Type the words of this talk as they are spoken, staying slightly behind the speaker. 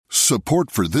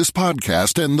Support for this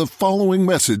podcast and the following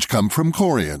message come from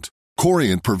Corient.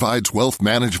 Corient provides wealth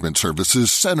management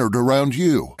services centered around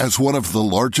you. As one of the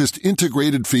largest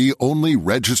integrated fee-only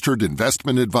registered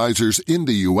investment advisors in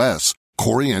the U.S.,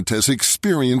 Corient has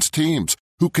experienced teams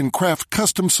who can craft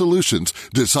custom solutions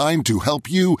designed to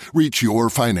help you reach your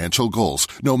financial goals,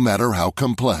 no matter how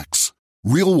complex.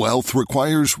 Real wealth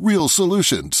requires real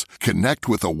solutions. Connect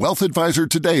with a wealth advisor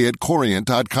today at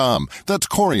Corient.com. That's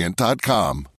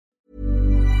Corient.com.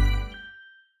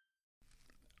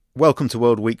 Welcome to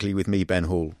World Weekly with me, Ben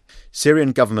Hall.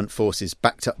 Syrian government forces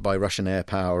backed up by Russian air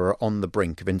power are on the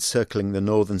brink of encircling the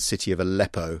northern city of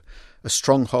Aleppo, a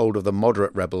stronghold of the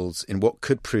moderate rebels in what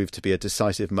could prove to be a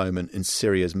decisive moment in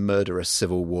Syria's murderous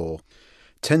civil war.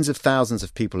 Tens of thousands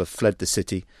of people have fled the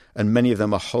city, and many of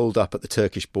them are holed up at the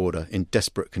Turkish border in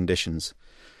desperate conditions.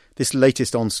 This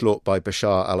latest onslaught by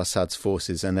Bashar al-Assad's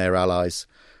forces and their allies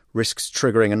risks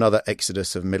triggering another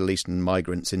exodus of Middle Eastern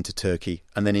migrants into Turkey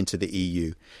and then into the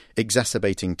EU,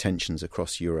 exacerbating tensions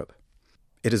across Europe.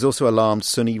 It has also alarmed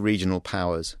Sunni regional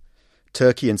powers.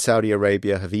 Turkey and Saudi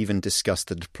Arabia have even discussed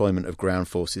the deployment of ground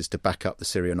forces to back up the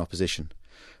Syrian opposition.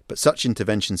 But such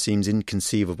intervention seems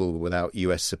inconceivable without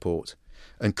US support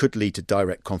and could lead to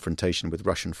direct confrontation with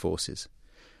Russian forces.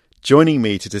 Joining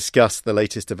me to discuss the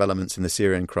latest developments in the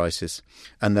Syrian crisis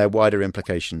and their wider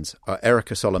implications are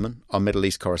Erica Solomon, our Middle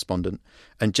East correspondent,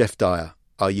 and Jeff Dyer,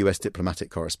 our US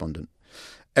diplomatic correspondent.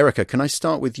 Erica, can I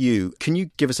start with you? Can you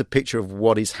give us a picture of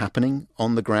what is happening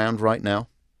on the ground right now?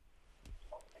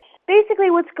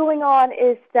 Basically, what's going on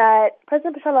is that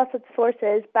President Bashar al-Assad's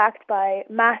forces, backed by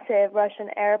massive Russian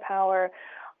air power,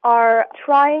 are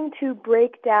trying to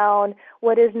break down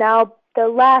what is now the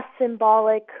last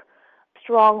symbolic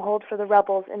stronghold for the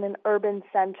rebels in an urban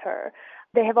center.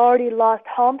 They have already lost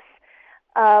Homs,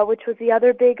 which was the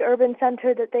other big urban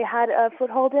center that they had a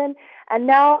foothold in, and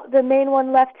now the main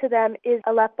one left to them is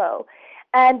Aleppo.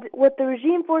 And what the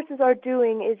regime forces are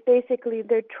doing is basically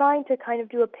they're trying to kind of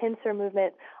do a pincer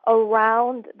movement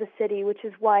around the city, which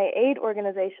is why aid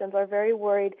organizations are very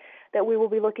worried that we will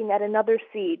be looking at another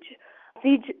siege.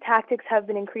 Siege tactics have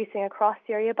been increasing across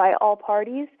Syria by all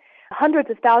parties. Hundreds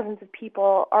of thousands of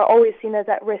people are always seen as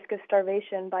at risk of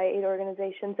starvation by aid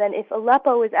organizations. And if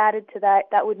Aleppo is added to that,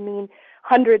 that would mean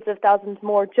hundreds of thousands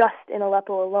more just in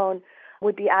Aleppo alone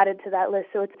would be added to that list.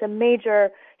 So it's a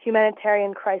major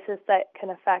humanitarian crisis that can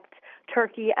affect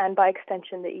Turkey and, by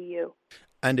extension, the EU.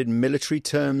 And in military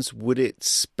terms, would it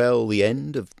spell the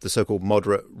end of the so-called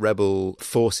moderate rebel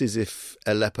forces if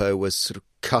Aleppo was sort of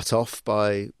cut off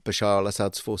by Bashar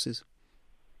al-Assad's forces?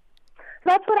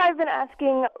 That's what I've been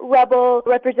asking rebel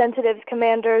representatives,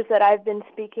 commanders that I've been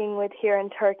speaking with here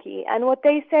in Turkey. And what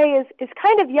they say is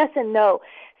kind of yes and no.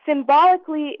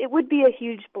 Symbolically, it would be a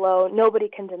huge blow. Nobody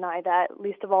can deny that,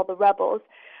 least of all the rebels.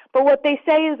 But what they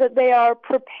say is that they are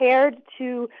prepared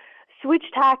to switch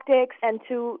tactics and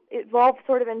to evolve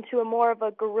sort of into a more of a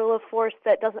guerrilla force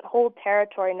that doesn't hold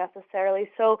territory necessarily.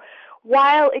 So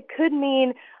while it could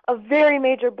mean a very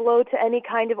major blow to any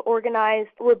kind of organized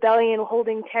rebellion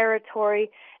holding territory,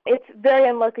 it's very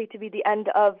unlikely to be the end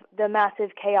of the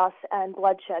massive chaos and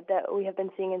bloodshed that we have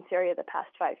been seeing in Syria the past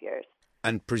 5 years.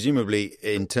 And presumably,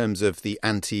 in terms of the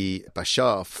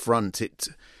anti-Bashar front, it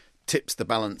tips the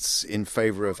balance in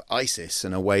favour of ISIS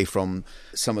and away from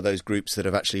some of those groups that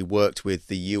have actually worked with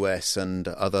the US and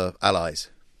other allies.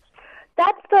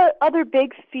 That's the other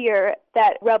big fear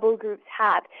that rebel groups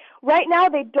have. Right now,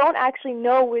 they don't actually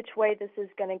know which way this is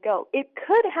going to go. It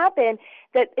could happen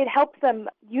that it helps them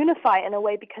unify in a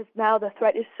way because now the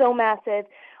threat is so massive.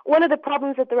 One of the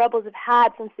problems that the rebels have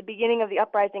had since the beginning of the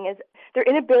uprising is their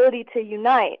inability to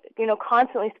unite,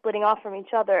 constantly splitting off from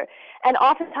each other. And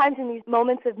oftentimes in these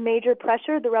moments of major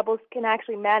pressure, the rebels can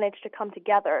actually manage to come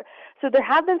together. So there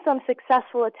have been some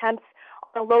successful attempts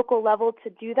on a local level to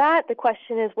do that. The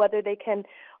question is whether they can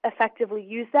effectively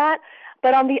use that.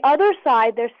 But on the other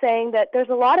side, they're saying that there's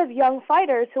a lot of young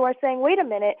fighters who are saying, wait a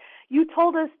minute, you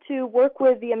told us to work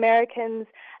with the Americans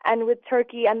and with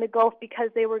Turkey and the Gulf because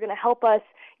they were going to help us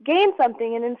gain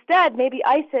something, and instead maybe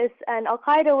ISIS and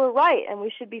Al-Qaeda were right and we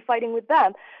should be fighting with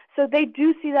them. So they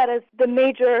do see that as the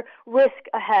major risk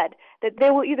ahead, that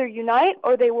they will either unite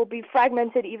or they will be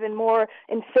fragmented even more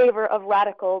in favor of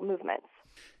radical movements.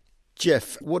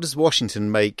 Jeff, what does Washington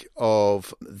make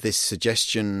of this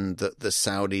suggestion that the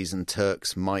Saudis and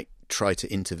Turks might try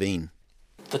to intervene?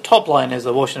 The top line is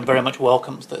that Washington very much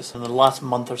welcomes this. In the last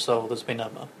month or so, there's been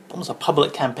almost a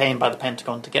public campaign by the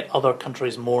Pentagon to get other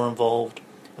countries more involved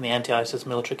in the anti-ISIS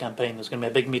military campaign. There's going to be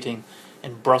a big meeting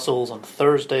in Brussels on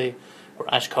Thursday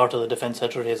where Ash Carter, the Defence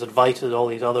Secretary, has invited all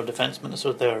these other defence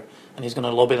ministers there, and he's going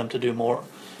to lobby them to do more.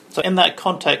 So in that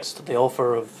context, the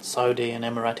offer of Saudi and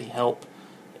Emirati help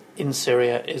in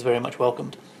Syria is very much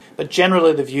welcomed. But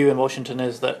generally the view in Washington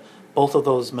is that both of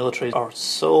those militaries are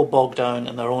so bogged down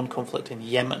in their own conflict in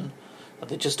Yemen that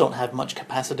they just don't have much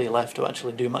capacity left to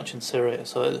actually do much in Syria.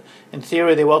 So in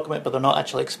theory they welcome it, but they're not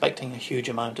actually expecting a huge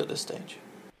amount at this stage.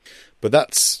 But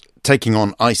that's taking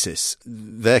on ISIS.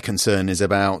 Their concern is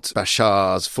about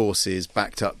Bashar's forces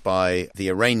backed up by the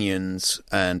Iranians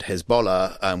and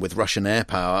Hezbollah, with Russian air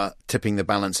power tipping the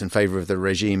balance in favour of the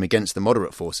regime against the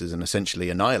moderate forces and essentially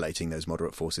annihilating those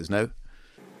moderate forces, no?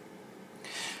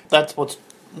 That's what's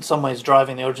in some ways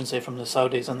driving the urgency from the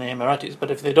Saudis and the Emiratis.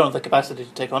 But if they don't have the capacity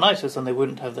to take on ISIS, then they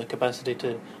wouldn't have the capacity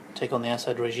to take on the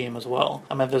Assad regime as well.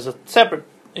 I mean, there's a separate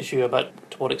issue about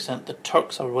to what extent the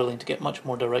Turks are willing to get much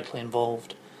more directly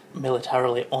involved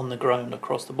militarily on the ground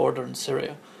across the border in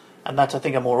Syria. And that's, I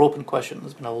think, a more open question.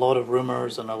 There's been a lot of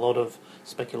rumours and a lot of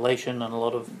speculation and a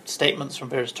lot of statements from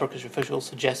various Turkish officials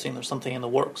suggesting there's something in the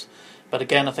works. But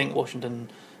again, I think Washington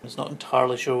is not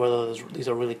entirely sure whether these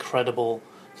are really credible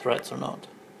threats or not.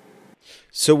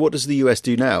 So what does the US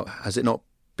do now? Has it not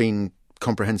been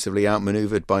comprehensively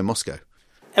outmanoeuvred by Moscow?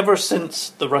 Ever since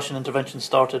the Russian intervention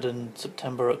started in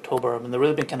September, October, I mean, there have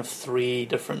really been kind of three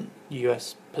different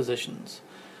US positions.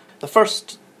 The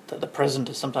first that the president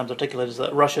has sometimes articulated is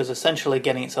that Russia is essentially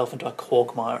getting itself into a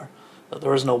quagmire, that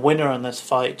there is no winner in this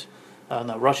fight, and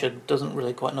that Russia doesn't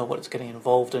really quite know what it's getting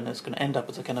involved in. It's going to end up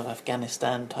as a kind of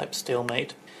Afghanistan-type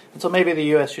stalemate. And so maybe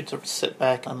the US should sort of sit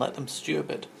back and let them stew a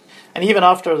bit. And even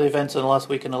after the events in the last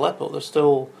week in Aleppo, there's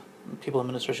still people in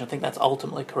administration think that's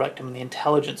ultimately correct. I mean, the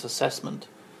intelligence assessment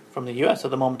from the US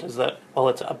at the moment is that, while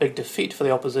it's a big defeat for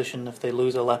the opposition if they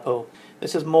lose Aleppo,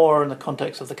 this is more in the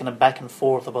context of the kind of back and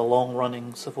forth of a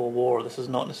long-running civil war. This is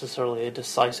not necessarily a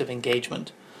decisive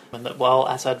engagement. And that while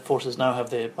Assad forces now have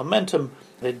the momentum,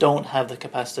 they don't have the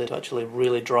capacity to actually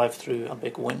really drive through a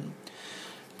big win.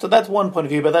 So that's one point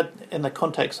of view, but that in the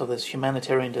context of this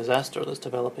humanitarian disaster that's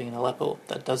developing in Aleppo,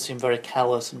 that does seem very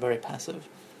callous and very passive.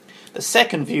 The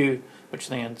second view, which I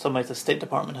think in some ways the State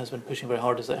Department has been pushing very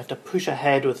hard, is they have to push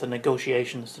ahead with the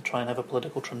negotiations to try and have a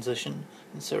political transition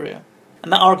in Syria.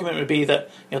 And that argument would be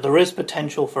that, you know, there is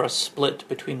potential for a split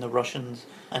between the Russians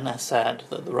and Assad,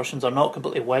 that the Russians are not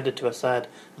completely wedded to Assad,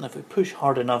 and if we push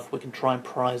hard enough, we can try and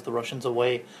prise the Russians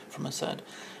away from Assad.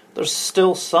 There's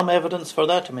still some evidence for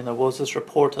that. I mean, there was this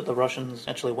report that the Russians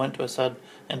actually went to Assad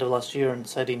end of last year and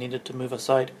said he needed to move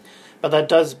aside. But that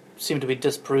does seem to be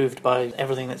disproved by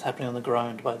everything that's happening on the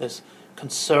ground, by this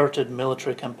concerted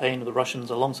military campaign of the Russians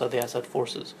alongside the Assad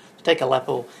forces to take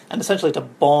Aleppo and essentially to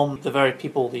bomb the very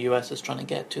people the US is trying to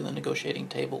get to the negotiating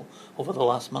table over the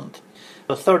last month.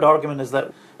 The third argument is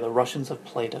that the Russians have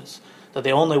played us, that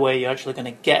the only way you're actually going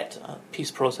to get a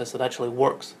peace process that actually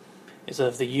works is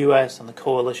if the US and the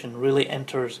coalition really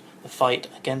enters the fight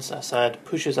against Assad,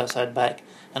 pushes Assad back,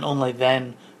 and only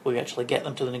then will we actually get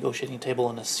them to the negotiating table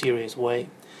in a serious way.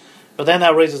 But then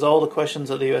that raises all the questions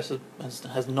that the US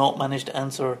has not managed to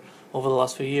answer over the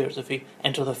last few years. If you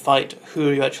enter the fight, who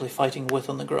are you actually fighting with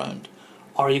on the ground?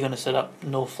 Are you going to set up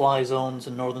no-fly zones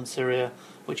in northern Syria,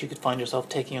 which you could find yourself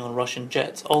taking on Russian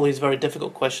jets? All these very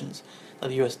difficult questions that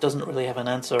the US doesn't really have an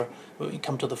answer when we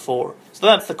come to the fore. So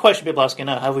that's the question people are asking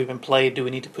now. Have we been played? Do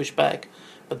we need to push back?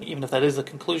 But even if that is the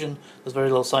conclusion, there's very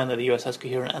little sign that the US has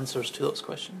coherent answers to those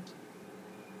questions.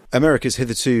 America's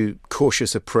hitherto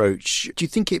cautious approach, do you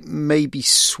think it may be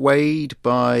swayed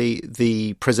by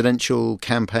the presidential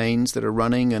campaigns that are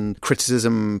running and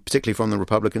criticism, particularly from the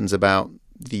Republicans, about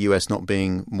the US not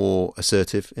being more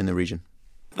assertive in the region?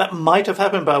 That might have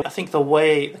happened, but I think the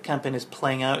way the campaign is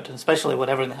playing out, and especially with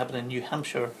everything that happened in New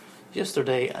Hampshire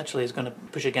yesterday, actually is going to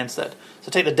push against that.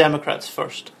 So take the Democrats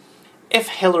first. If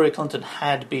Hillary Clinton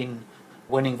had been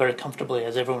winning very comfortably,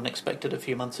 as everyone expected a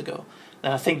few months ago,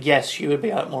 then I think, yes, she would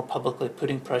be out more publicly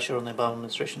putting pressure on the Obama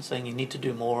administration, saying you need to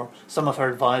do more. Some of her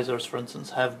advisors, for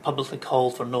instance, have publicly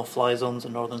called for no-fly zones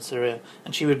in northern Syria,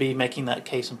 and she would be making that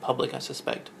case in public, I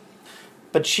suspect.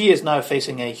 But she is now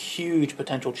facing a huge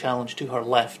potential challenge to her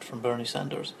left from Bernie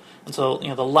Sanders. And so,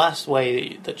 the last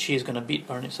way that she's going to beat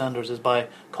Bernie Sanders is by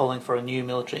calling for a new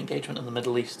military engagement in the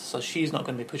Middle East. So she's not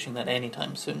going to be pushing that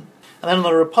anytime soon. And then on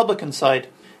the Republican side,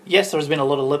 yes, there's been a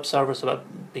lot of lip service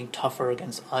about being tougher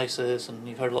against ISIS, and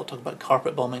you've heard a lot of talk about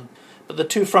carpet bombing. But the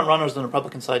two front runners on the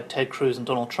Republican side, Ted Cruz and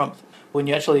Donald Trump, when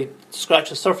you actually scratch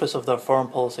the surface of their foreign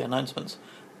policy announcements,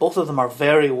 Both of them are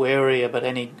very wary about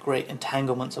any great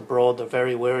entanglements abroad. They're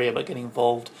very wary about getting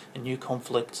involved in new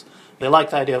conflicts. They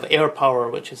like the idea of air power,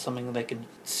 which is something they can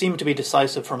seem to be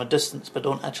decisive from a distance, but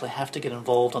don't actually have to get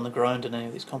involved on the ground in any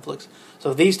of these conflicts. So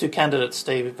if these two candidates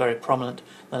stay very prominent,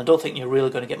 then I don't think you're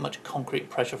really going to get much concrete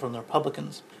pressure from the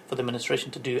Republicans for the administration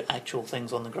to do actual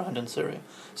things on the ground in Syria.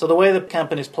 So the way the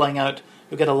campaign is playing out,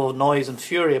 you'll get a lot of noise and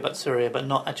fury about Syria, but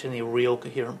not actually any real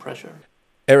coherent pressure.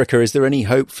 Erica, is there any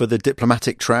hope for the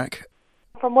diplomatic track?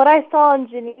 From what I saw in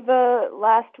Geneva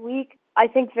last week, I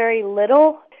think very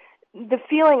little. The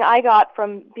feeling I got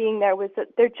from being there was that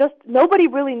nobody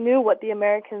really knew what the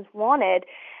Americans wanted.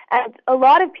 And a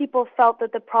lot of people felt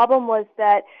that the problem was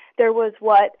that there was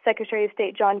what Secretary of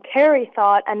State John Kerry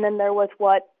thought, and then there was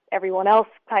what everyone else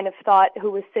kind of thought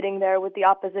who was sitting there with the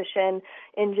opposition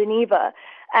in Geneva.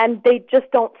 And they just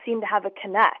don't seem to have a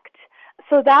connect.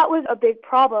 So that was a big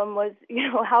problem was,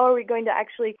 how are we going to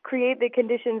actually create the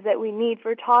conditions that we need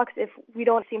for talks if we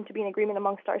don't seem to be in agreement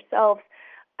amongst ourselves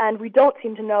and we don't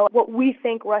seem to know what we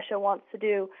think Russia wants to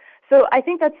do. So I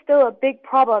think that's still a big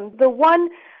problem. The one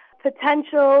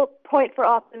potential point for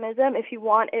optimism, if you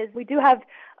want, is we do have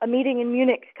a meeting in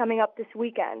Munich coming up this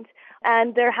weekend.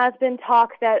 And there has been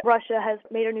talk that Russia has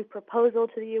made a new proposal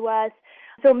to the U.S.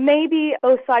 So maybe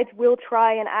both sides will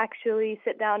try and actually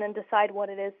sit down and decide what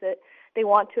it is that they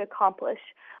want to accomplish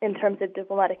in terms of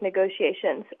diplomatic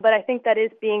negotiations. But I think that is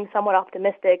being somewhat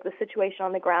optimistic. The situation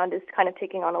on the ground is kind of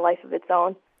taking on a life of its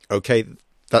own. OK,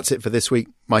 that's it for this week.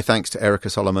 My thanks to Erica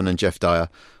Solomon and Jeff Dyer.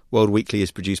 World Weekly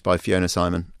is produced by Fiona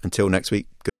Simon. Until next week.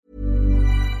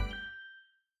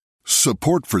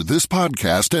 Support for this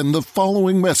podcast and the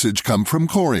following message come from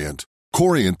Corient.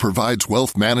 Corient provides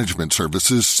wealth management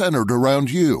services centered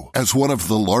around you. As one of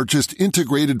the largest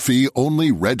integrated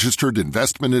fee-only registered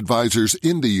investment advisors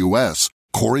in the U.S.,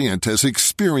 Corient has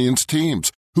experienced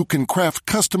teams who can craft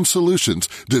custom solutions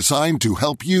designed to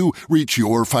help you reach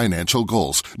your financial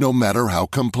goals, no matter how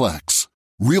complex.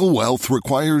 Real wealth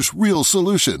requires real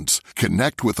solutions.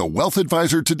 Connect with a wealth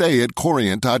advisor today at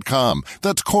Corient.com.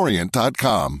 That's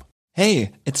Corient.com.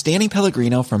 Hey, it's Danny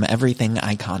Pellegrino from Everything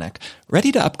Iconic.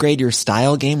 Ready to upgrade your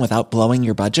style game without blowing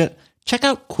your budget? Check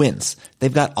out Quince.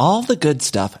 They've got all the good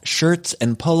stuff, shirts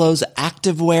and polos,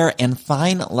 activewear, and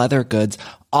fine leather goods,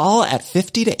 all at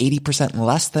 50 to 80%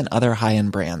 less than other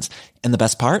high-end brands. And the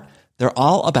best part? They're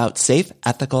all about safe,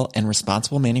 ethical, and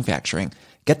responsible manufacturing.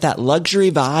 Get that luxury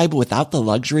vibe without the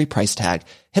luxury price tag.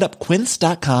 Hit up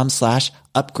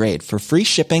quince.com/upgrade for free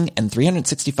shipping and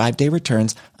 365-day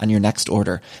returns on your next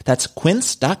order. That's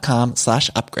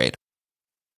quince.com/upgrade.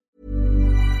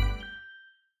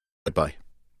 Goodbye.